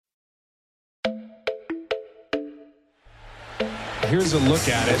here's a look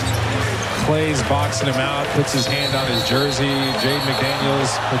at it. Clay's boxing him out, puts his hand on his jersey. Jaden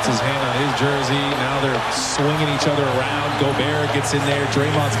McDaniels puts his hand on his jersey. Now they're swinging each other around. Gobert gets in there.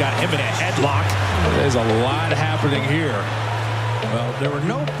 Draymond's got him in a headlock. There's a lot happening here. Well, there were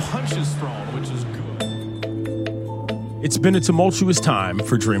no punches thrown, which is good. It's been a tumultuous time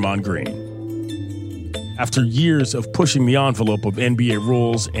for Draymond Green. After years of pushing the envelope of NBA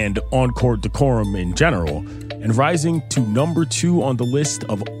rules and on-court decorum in general, and rising to number 2 on the list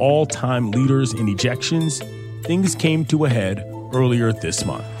of all-time leaders in ejections, things came to a head earlier this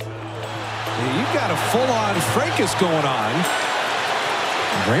month. You've got a full-on fracas going on.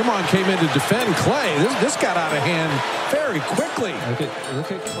 Draymond came in to defend Clay. This got out of hand very quickly.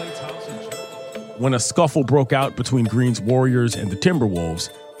 Look at Klay Thompson. When a scuffle broke out between Green's Warriors and the Timberwolves,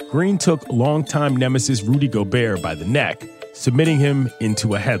 Green took longtime nemesis Rudy Gobert by the neck, submitting him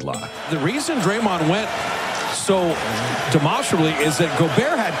into a headlock. The reason Draymond went so demonstrably is that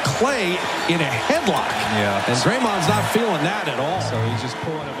Gobert had Clay in a headlock. Yeah. And Draymond's not feeling that at all. So he's just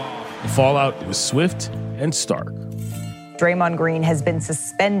pulling him off. The fallout was swift and stark. Draymond Green has been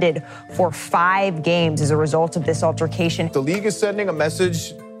suspended for 5 games as a result of this altercation. The league is sending a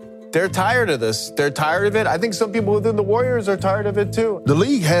message. They're tired of this. They're tired of it. I think some people within the Warriors are tired of it too. The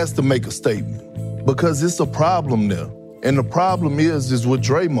league has to make a statement because it's a problem there. And the problem is with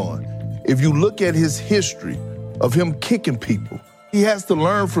Draymond. If you look at his history of him kicking people, he has to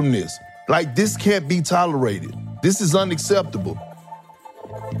learn from this. Like, this can't be tolerated. This is unacceptable.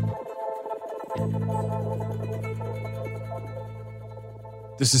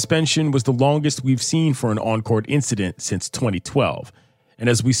 The suspension was the longest we've seen for an on-court incident since 2012. And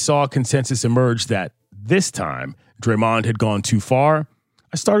as we saw consensus emerge that this time Draymond had gone too far,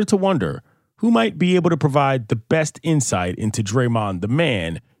 I started to wonder who might be able to provide the best insight into Draymond the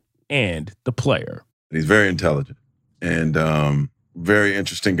man and the player. He's very intelligent and very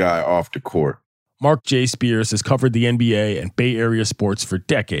interesting guy off the court. Mark J. Spears has covered the NBA and Bay Area sports for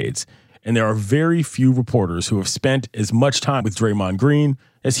decades, and there are very few reporters who have spent as much time with Draymond Green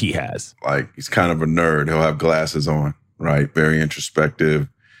as he has. Like, he's kind of a nerd. He'll have glasses on, right? Very introspective,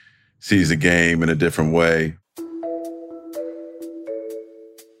 sees the game in a different way.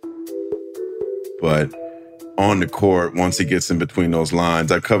 But on the court, once he gets in between those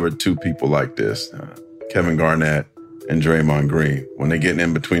lines, I've covered 2 people like this, Kevin Garnett and Draymond Green. When they're getting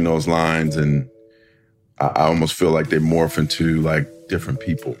in between those lines, and I almost feel like they morph into like different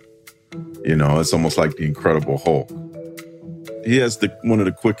people. You know, it's almost like the Incredible Hulk. He has one of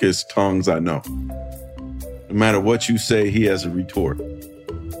the quickest tongues I know. No matter what you say, he has a retort.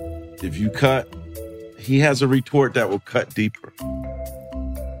 If you cut, he has a retort that will cut deeper.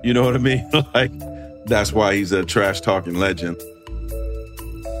 You know what I mean? Like, that's why he's a trash-talking legend.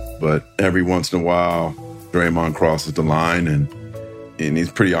 But every once in a while, Draymond crosses the line, and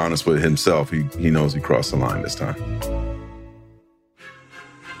he's pretty honest with himself. He knows he crossed the line this time.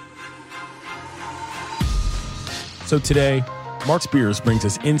 So today, Mark Spears brings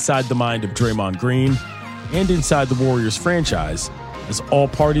us inside the mind of Draymond Green and inside the Warriors franchise as all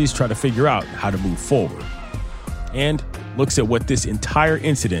parties try to figure out how to move forward. And looks at what this entire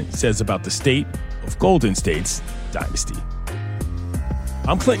incident says about the state of Golden State's dynasty.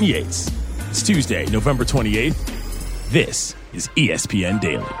 I'm Clinton Yates. It's Tuesday, November 28th. This is ESPN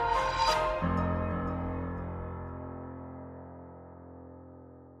Daily.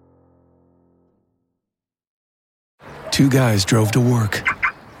 Two guys drove to work.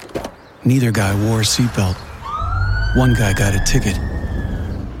 Neither guy wore a seatbelt. One guy got a ticket.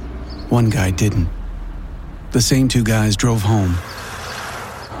 One guy didn't. The same 2 guys drove home.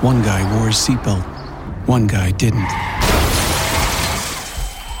 One guy wore his seatbelt. One guy didn't.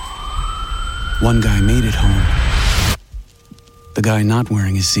 One guy made it home. The guy not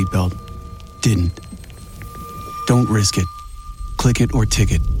wearing his seatbelt didn't. Don't risk it. Click it or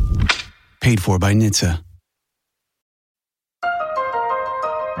ticket. Paid for by NHTSA.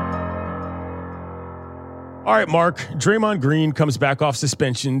 All right, Mark, Draymond Green comes back off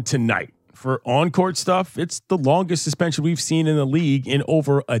suspension tonight. For on-court stuff, it's the longest suspension we've seen in the league in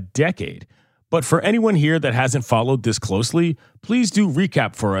over a decade. But for anyone here that hasn't followed this closely, please do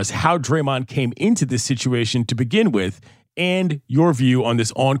recap for us how Draymond came into this situation to begin with and your view on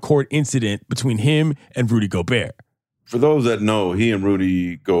this on-court incident between him and Rudy Gobert. For those that know, he and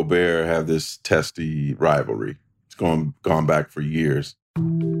Rudy Gobert have this testy rivalry. It's gone back for years.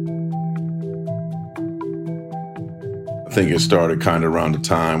 I think it started kind of around the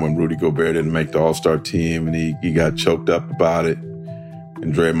time when Rudy Gobert didn't make the All-Star team, and he got choked up about it,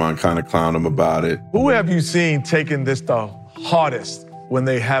 and Draymond kind of clowned him about it. Who have you seen taking this the hardest when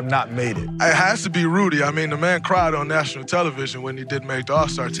they have not made it? It has to be Rudy. I mean, the man cried on national television when he didn't make the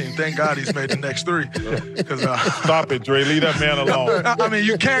All-Star team. Thank God he's made the next three. Stop it, Dre. Leave that man alone. I mean,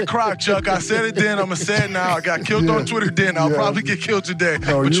 you can't cry, Chuck. I said it then. I'm going to say it now. I got killed on Twitter then. I'll probably get killed today.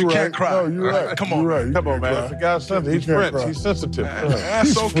 But you can't cry. No, you're right. Come on. Right. Come on, man. If the guy's sensitive, he's Prince. He's sensitive.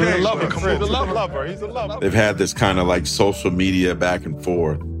 That's okay. He's a love lover. He's a lover. They've had this kind of like social media back and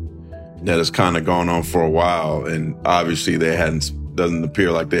forth that has kind of gone on for a while, and obviously doesn't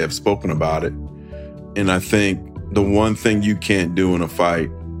appear like they have spoken about it. And I think the one thing you can't do in a fight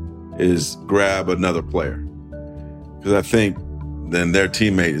is grab another player, because I think then their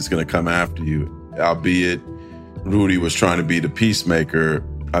teammate is going to come after you. Albeit Rudy was trying to be the peacemaker.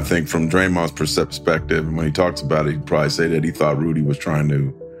 I think from Draymond's perspective, and when he talks about it, he'd probably say that he thought Rudy was trying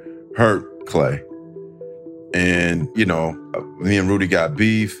to hurt Clay. And, you know, me and Rudy got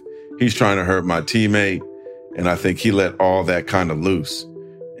beef. He's trying to hurt my teammate. And I think he let all that kind of loose.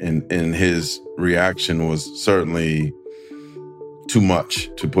 And his reaction was certainly too much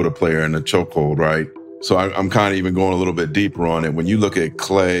to put a player in a chokehold, right? So I'm kind of even going a little bit deeper on it. When you look at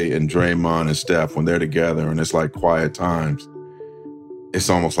Clay and Draymond and Steph, when they're together and it's like quiet times, it's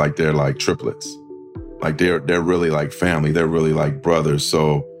almost like they're like triplets. Like they're really like family. They're really like brothers.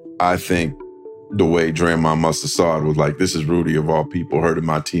 So I think the way Draymond must have saw it was like, this is Rudy of all people hurting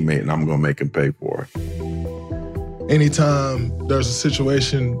my teammate and I'm going to make him pay for it. Anytime there's a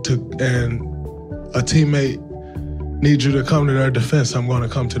situation and a teammate needs you to come to their defense, I'm going to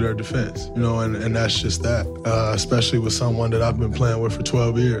come to their defense. You know, and that's just that, especially with someone that I've been playing with for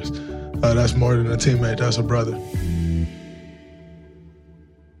 12 years. That's more than a teammate. That's a brother.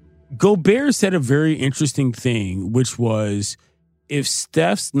 Gobert said a very interesting thing, which was, if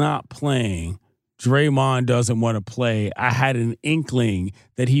Steph's not playing, Draymond doesn't want to play. I had an inkling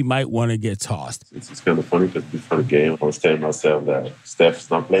that he might want to get tossed. It's kind of funny because before the game, I was telling myself that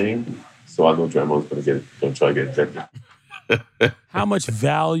Steph's not playing, so I know Draymond's going to try to get ejected. How much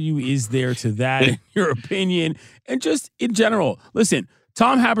value is there to that, in your opinion? And just in general, listen,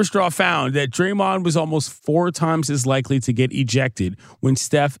 Tom Haberstraw found that Draymond was almost 4 times as likely to get ejected when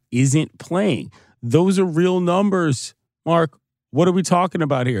Steph isn't playing. Those are real numbers. Mark, what are we talking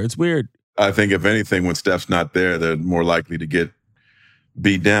about here? It's weird. I think if anything, when Steph's not there, they're more likely to get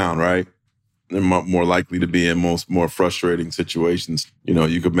beat down, right? They're more likely to be in more frustrating situations. You know,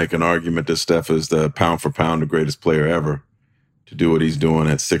 you could make an argument that Steph is the pound for pound the greatest player ever. To do what he's doing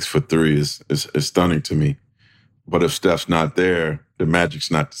at 6'3" is stunning to me. But if Steph's not there, the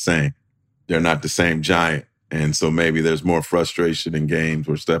Magic's not the same. They're not the same giant. And so maybe there's more frustration in games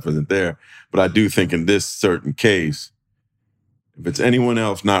where Steph isn't there. But I do think in this certain case, if it's anyone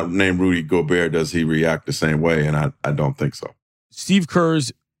else not named Rudy Gobert, does he react the same way? And I don't think so. Steve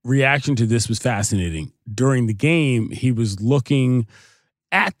Kerr's reaction to this was fascinating. During the game, he was looking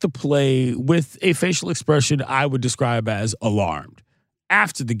at the play with a facial expression I would describe as alarmed.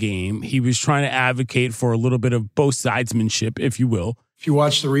 After the game, he was trying to advocate for a little bit of both sidesmanship, if you will. If you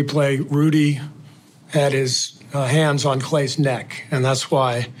watch the replay, Rudy had his hands on Clay's neck, and that's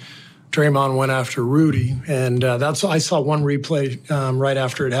why Draymond went after Rudy. And I saw one replay right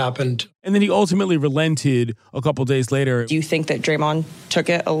after it happened. And then he ultimately relented a couple days later. Do you think that Draymond took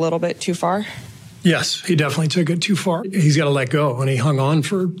it a little bit too far? Yes, he definitely took it too far. He's got to let go. And he hung on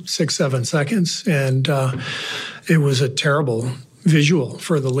for 6-7 seconds. And it was a terrible visual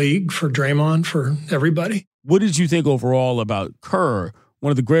for the league, for Draymond, for everybody. What did you think overall about Kerr, one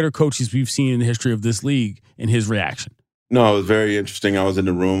of the greater coaches we've seen in the history of this league, and his reaction? No, it was very interesting. I was in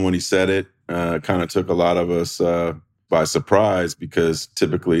the room when he said it. Kind of took a lot of us by surprise because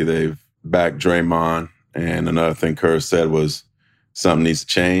typically they've backed Draymond. And another thing Kerr said was something needs to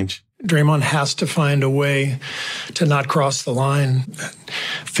change. Draymond has to find a way to not cross the line.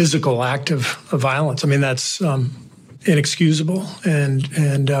 Physical act of violence. I mean, that's inexcusable.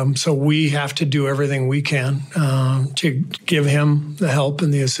 And so we have to do everything we can to give him the help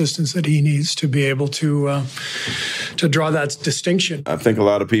and the assistance that he needs to be able to draw that distinction. I think a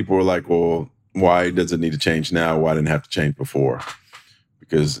lot of people were like, well, why does it need to change now? Why didn't it have to change before?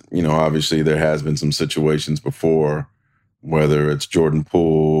 Because, you know, obviously there has been some situations before, whether it's Jordan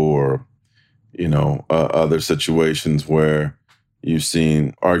Poole or, you know, other situations where you've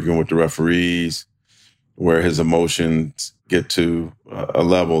seen arguing with the referees, where his emotions get to a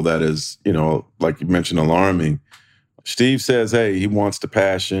level that is, you know, like you mentioned, alarming. Steve says, hey, he wants the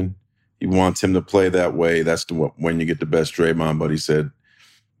passion. He wants him to play that way. That's when you get the best Draymond. But he said,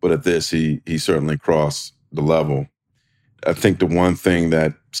 but at this, he certainly crossed the level. I think the one thing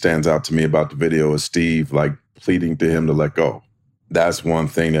that stands out to me about the video is Steve, like, pleading to him to let go. That's one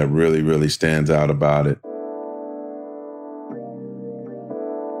thing that really, really stands out about it.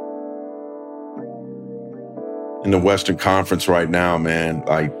 in the Western Conference right now, man,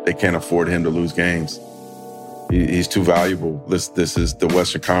 like they can't afford him to lose games. He's too valuable. This is the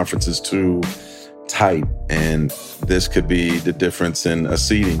Western Conference is too tight, and this could be the difference in a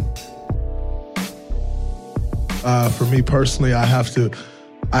seeding. For me personally, I have to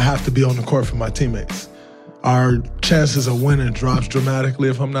be on the court for my teammates. Our chances of winning drops dramatically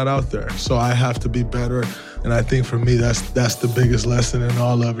if I'm not out there. So I have to be better. And I think for me, that's the biggest lesson in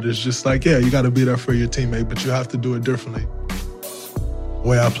all of it. It's just like, yeah, you got to be there for your teammate, but you have to do it differently. The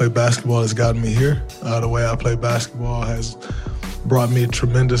way I play basketball has gotten me here. The way I play basketball has brought me a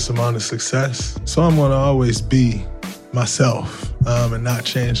tremendous amount of success. So I'm going to always be myself and not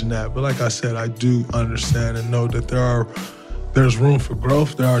changing that. But like I said, I do understand and know that there's room for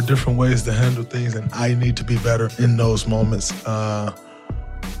growth. There are different ways to handle things, and I need to be better in those moments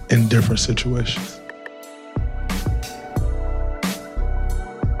in different situations.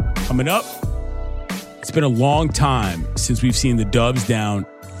 Coming up, it's been a long time since we've seen the Dubs down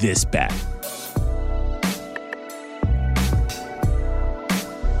this bad.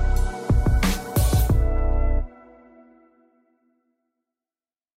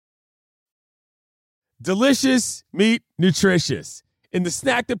 Delicious, meat, nutritious. In the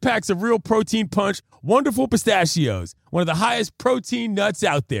snack that packs a real protein punch, Wonderful Pistachios, one of the highest protein nuts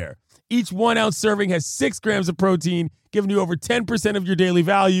out there. Each 1 ounce serving has 6 grams of protein, giving you over 10% of your daily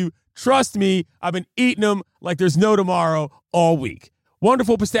value. Trust me, I've been eating them like there's no tomorrow all week.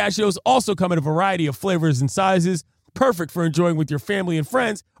 Wonderful Pistachios also come in a variety of flavors and sizes, perfect for enjoying with your family and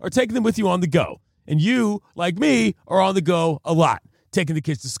friends or taking them with you on the go. And you, like me, are on the go a lot. Taking the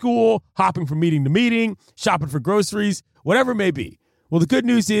kids to school, hopping from meeting to meeting, shopping for groceries, whatever it may be. Well, the good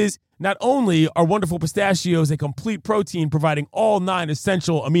news is not only are Wonderful Pistachios a complete protein providing all 9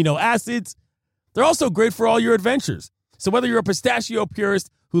 essential amino acids, they're also great for all your adventures. So whether you're a pistachio purist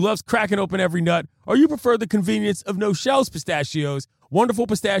who loves cracking open every nut or you prefer the convenience of no-shells pistachios, Wonderful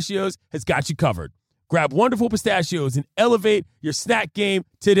Pistachios has got you covered. Grab Wonderful Pistachios and elevate your snack game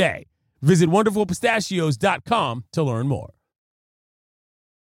today. Visit wonderfulpistachios.com to learn more.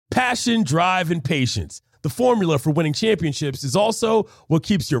 Passion, drive, and patience. The formula for winning championships is also what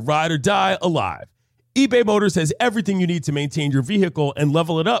keeps your ride or die alive. eBay Motors has everything you need to maintain your vehicle and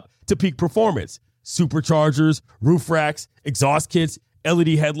level it up to peak performance. Superchargers, roof racks, exhaust kits, LED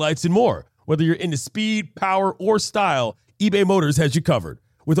headlights, and more. Whether you're into speed, power, or style, eBay Motors has you covered.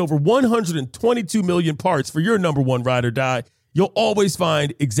 With over 122 million parts for your number one ride or die, you'll always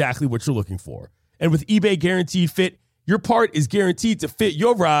find exactly what you're looking for. And with eBay Guaranteed Fit, your part is guaranteed to fit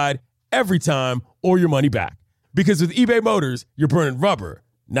your ride every time or your money back. Because with eBay Motors, you're burning rubber,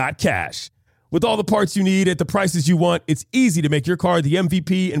 not cash. With all the parts you need at the prices you want, it's easy to make your car the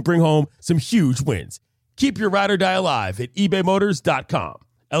MVP and bring home some huge wins. Keep your ride or die alive at ebaymotors.com.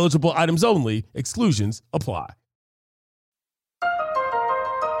 Eligible items only. Exclusions apply.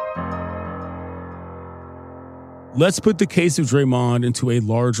 Let's put the case of Draymond into a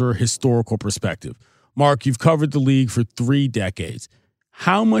larger historical perspective. Mark, you've covered the league for 3 decades.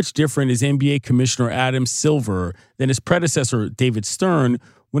 How much different is NBA Commissioner Adam Silver than his predecessor, David Stern,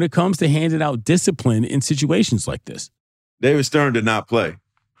 when it comes to handing out discipline in situations like this? David Stern did not play.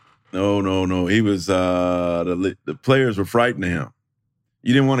 No. He was, the players were frightened of him.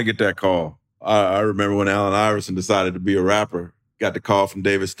 You didn't want to get that call. I remember when Allen Iverson decided to be a rapper, got the call from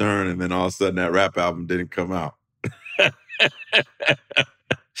David Stern, and then all of a sudden that rap album didn't come out.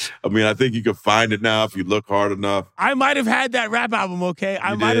 I mean, I think you can find it now if you look hard enough. I might have had that rap album, okay?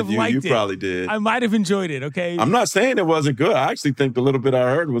 I might have liked it. You probably did. I might have enjoyed it, okay? I'm not saying it wasn't good. I actually think the little bit I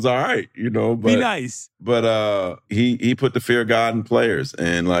heard was all right, But, be nice. But he put the fear of God in players.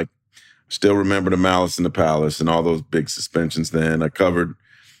 And, still remember the Malice in the Palace and all those big suspensions then. I covered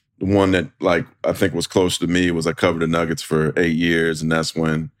the one that, I think was close to me was I covered the Nuggets for 8 years, and that's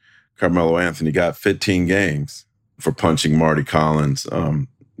when Carmelo Anthony got 15 games for punching Marty Collins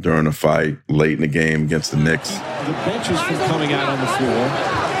during a fight late in the game against the Knicks. The benches from coming out on the floor.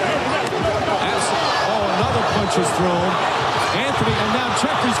 Another punch is thrown. Anthony, and now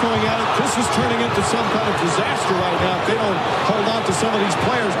Jeffrey's going at it. This is turning into some kind of disaster right now if they don't hold on to some of these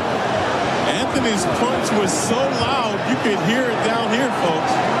players. Anthony's punch was so loud, you could hear it down here,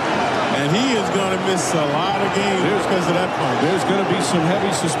 folks. And he is going to miss a lot of games because of that punch. There's going to be some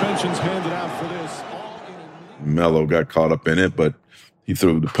heavy suspensions handed out for this. Melo got caught up in it, but he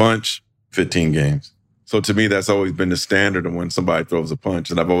threw the punch, 15 games. So to me, that's always been the standard of when somebody throws a punch.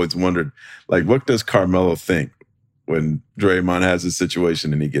 And I've always wondered, what does Carmelo think when Draymond has a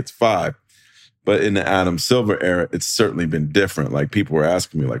situation and he gets 5? But in the Adam Silver era, it's certainly been different. People were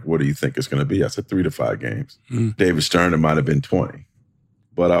asking me, what do you think it's going to be? I said 3 to 5 games. David Stern, it might have been 20.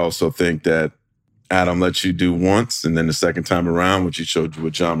 But I also think that Adam lets you do once, and then the second time around, which he showed you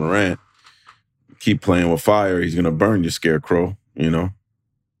with John Morant, keep playing with fire, he's going to burn your scarecrow, you know?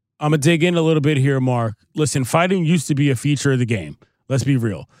 I'm going to dig in a little bit here, Mark. Listen, fighting used to be a feature of the game. Let's be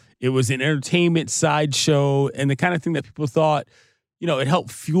real. It was an entertainment sideshow and the kind of thing that people thought, you know, it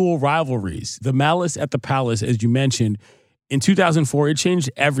helped fuel rivalries. The Malice at the Palace, as you mentioned, in 2004, it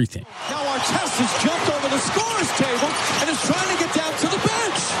changed everything. Now Artesta's jumped over the scorer's table and is trying to get down to the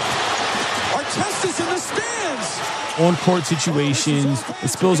bench. Artesta's in the stands. On-court situations, it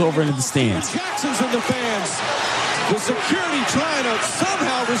spills over into the stands. Jackson's in the fans. The security trying to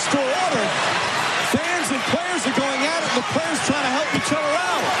somehow restore order. Fans and players are going at it, and the players trying to help each other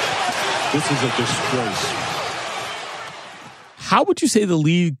out. This is a disgrace. How would you say the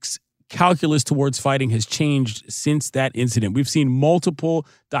league's calculus towards fighting has changed since that incident? We've seen multiple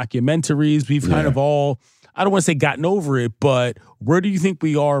documentaries. We've kind of all, I don't want to say gotten over it, but where do you think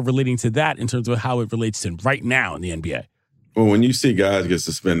we are relating to that in terms of how it relates to right now in the NBA? Well, when you see guys get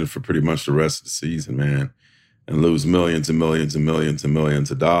suspended for pretty much the rest of the season, man, and lose millions and millions and millions and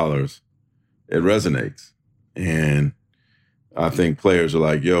millions of dollars, it resonates. And I think players are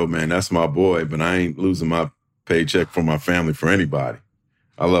like, yo, man, that's my boy, but I ain't losing my paycheck for my family for anybody.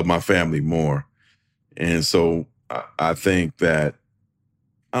 I love my family more. And so I think that,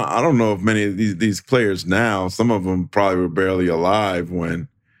 I don't know if many of these players now, some of them probably were barely alive when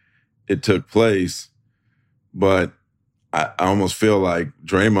it took place, but I almost feel like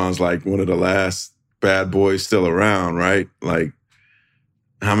Draymond's like one of the last bad boys still around, right? Like,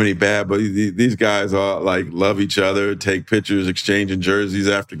 how many bad boys? These guys all like love each other, take pictures, exchanging jerseys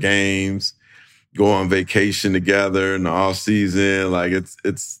after games, go on vacation together in the off season. Like it's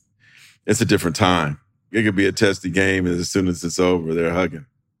a different time. It could be a testy game, and as soon as it's over, they're hugging.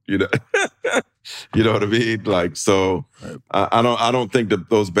 You know, you know what I mean? Like, so I don't think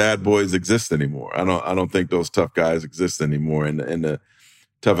that those bad boys exist anymore. I don't think those tough guys exist anymore. And the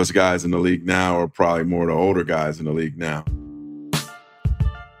toughest guys in the league now are probably more the older guys in the league now.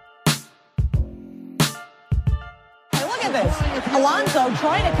 Alonzo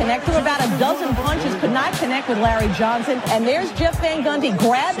trying to connect through about a dozen punches, could not connect with Larry Johnson. And there's Jeff Van Gundy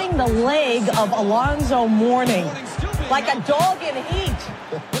grabbing the leg of Alonzo Mourning like a dog in heat.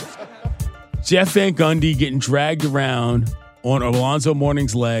 Jeff Van Gundy getting dragged around on Alonzo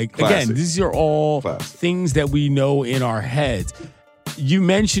Mourning's leg. Classic. Again, these are all things that we know in our heads. You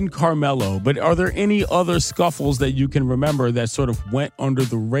mentioned Carmelo, but are there any other scuffles that you can remember that sort of went under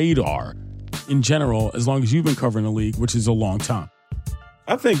the radar in general, as long as you've been covering the league, which is a long time?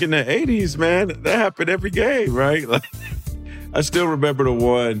 I think in the 80s, man, that happened every game, right? Like, I still remember the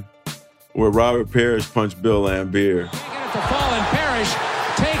one where Robert Parrish punched Bill Laimbeer. To fall, and Parrish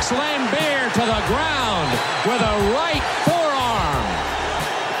takes Laimbeer to the ground with a right forearm.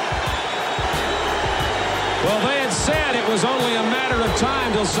 Well, they had said it was only a matter of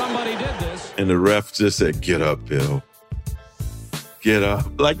time till somebody did this. And the ref just said, "Get up, Bill. Get up."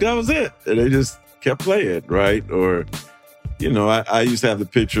 Like, that was it. And they just kept playing, right? Or, you know, I used to have the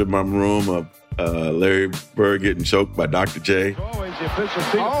picture in my room of Larry Bird getting choked by Dr. J. And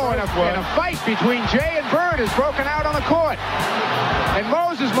a fight between Jay and Bird has broken out on the court. And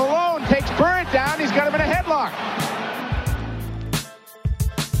Moses Malone takes Bird down. He's got him in a headlock.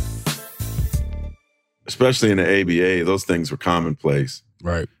 Especially in the ABA, those things were commonplace.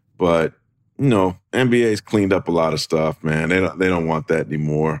 Right. But, you know, NBA's cleaned up a lot of stuff, man. They don't want that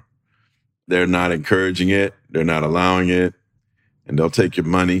anymore. They're not encouraging it. They're not allowing it. And they'll take your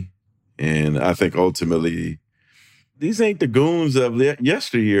money. And I think ultimately, these ain't the goons of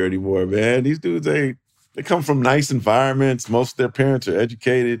yesteryear anymore, man. These dudes they come from nice environments. Most of their parents are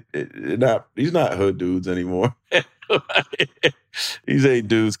educated. These not hood dudes anymore. These ain't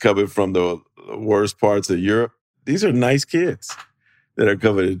dudes coming from the worst parts of Europe. These are nice kids that are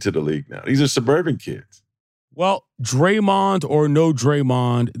coming into the league now. These are suburban kids. Well, Draymond or no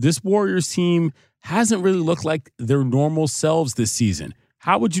Draymond, this Warriors team hasn't really looked like their normal selves this season.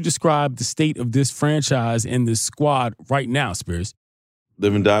 How would you describe the state of this franchise and this squad right now, Spears?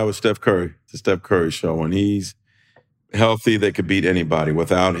 Live and die with Steph Curry. It's a Steph Curry show. When he's healthy, they could beat anybody.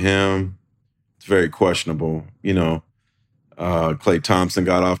 Without him, it's very questionable. You know, Klay Thompson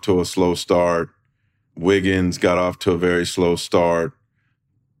got off to a slow start. Wiggins got off to a very slow start.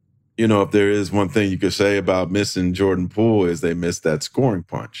 You know, if there is one thing you could say about missing Jordan Poole is they missed that scoring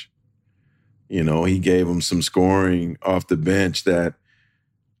punch. You know, he gave them some scoring off the bench that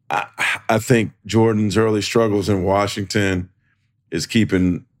I think Jordan's early struggles in Washington is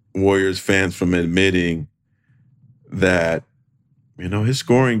keeping Warriors fans from admitting that, you know, his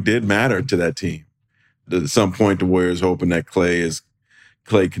scoring did matter to that team. At some point, the Warriors hoping that Klay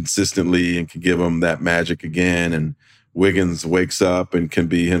play consistently and can give them that magic again. And Wiggins wakes up and can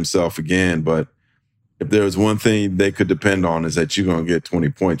be himself again. But if there's one thing they could depend on is that you're going to get 20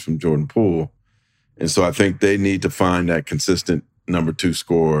 points from Jordan Poole. And so I think they need to find that consistent number 2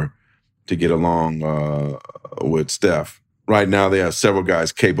 scorer to get along with Steph. Right now they have several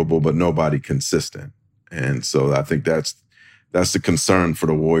guys capable, but nobody consistent. And so I think that's the concern for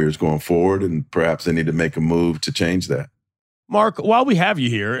the Warriors going forward, and perhaps they need to make a move to change that. Mark, while we have you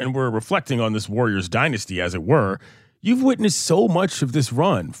here and we're reflecting on this Warriors dynasty, as it were, you've witnessed so much of this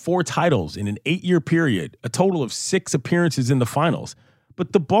run, 4 titles in an 8-year period, a total of 6 appearances in the finals.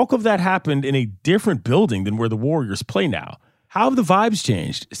 But the bulk of that happened in a different building than where the Warriors play now. How have the vibes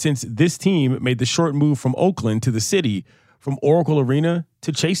changed since this team made the short move from Oakland to the city, from Oracle Arena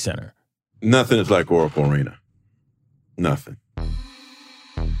to Chase Center? Nothing is like Oracle Arena. Nothing.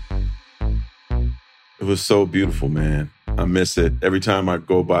 It was so beautiful, man. I miss it. Every time I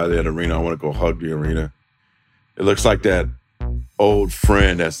go by that arena, I want to go hug the arena. It looks like that old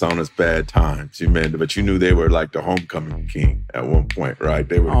friend that's on his bad times. But you knew they were like the homecoming king at one point, right?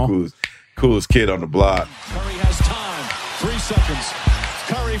 They were the coolest kid on the block. Curry has time. 3 seconds.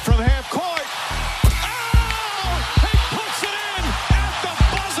 Curry from half court. Oh! He puts it in at the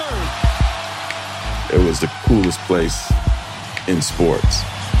buzzer. It was the coolest place in sports.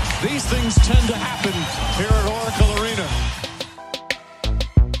 These things tend to happen here at Oracle Arena.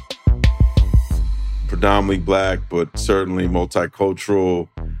 Predominantly black, but certainly multicultural.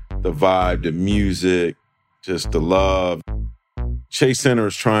 The vibe, the music, just the love. Chase Center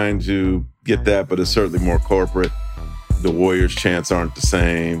is trying to get that, but it's certainly more corporate. The Warriors chants aren't the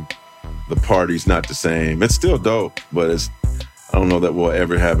same. The party's not the same. It's still dope, but I don't know that we'll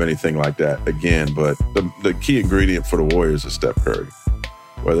ever have anything like that again. But the key ingredient for the Warriors is Steph Curry.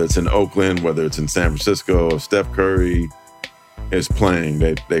 Whether it's in Oakland, whether it's in San Francisco, if Steph Curry is playing,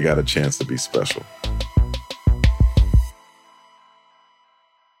 they got a chance to be special.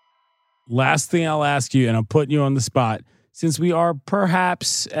 Last thing I'll ask you, and I'm putting you on the spot, since we are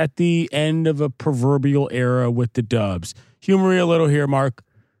perhaps at the end of a proverbial era with the Dubs, humor me a little here, Mark.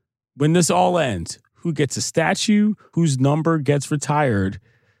 When this all ends, who gets a statue, whose number gets retired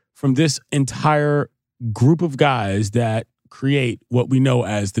from this entire group of guys that create what we know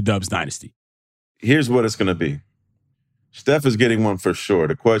as the Dubs dynasty? Here's what it's going to be. Steph is getting one for sure.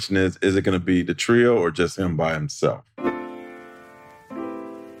 The question is it going to be the trio or just him by himself?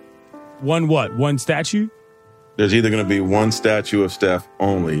 One what? One statue? There's either going to be one statue of Steph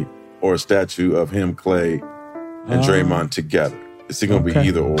only or a statue of him, Clay, and Draymond together. It's going to be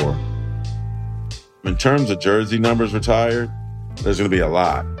either or. In terms of jersey numbers retired, there's going to be a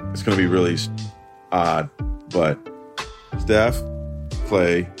lot. It's going to be really odd. But Steph,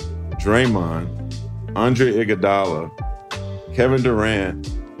 Clay, Draymond, Andre Iguodala, Kevin Durant,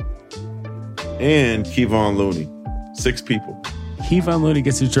 and Kevon Looney. 6 people. Kevon Looney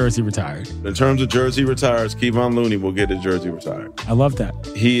gets his jersey retired. In terms of jersey retires, Kevon Looney will get his jersey retired. I love that.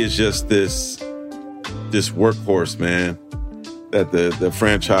 He is just this workhorse, man, that the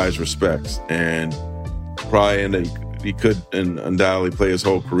franchise respects. And probably he could undoubtedly play his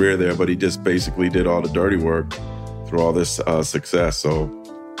whole career there, but he just basically did all the dirty work through all this success. So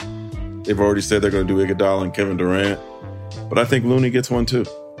they've already said they're going to do Iguodala and Kevin Durant, but I think Looney gets one too.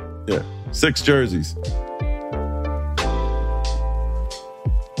 Yeah, 6 jerseys.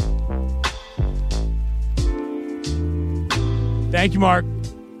 Thank you, Mark.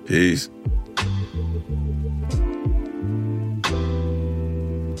 Peace.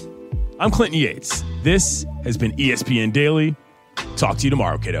 I'm Clinton Yates. This has been ESPN Daily. Talk to you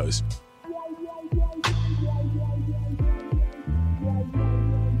tomorrow, kiddos.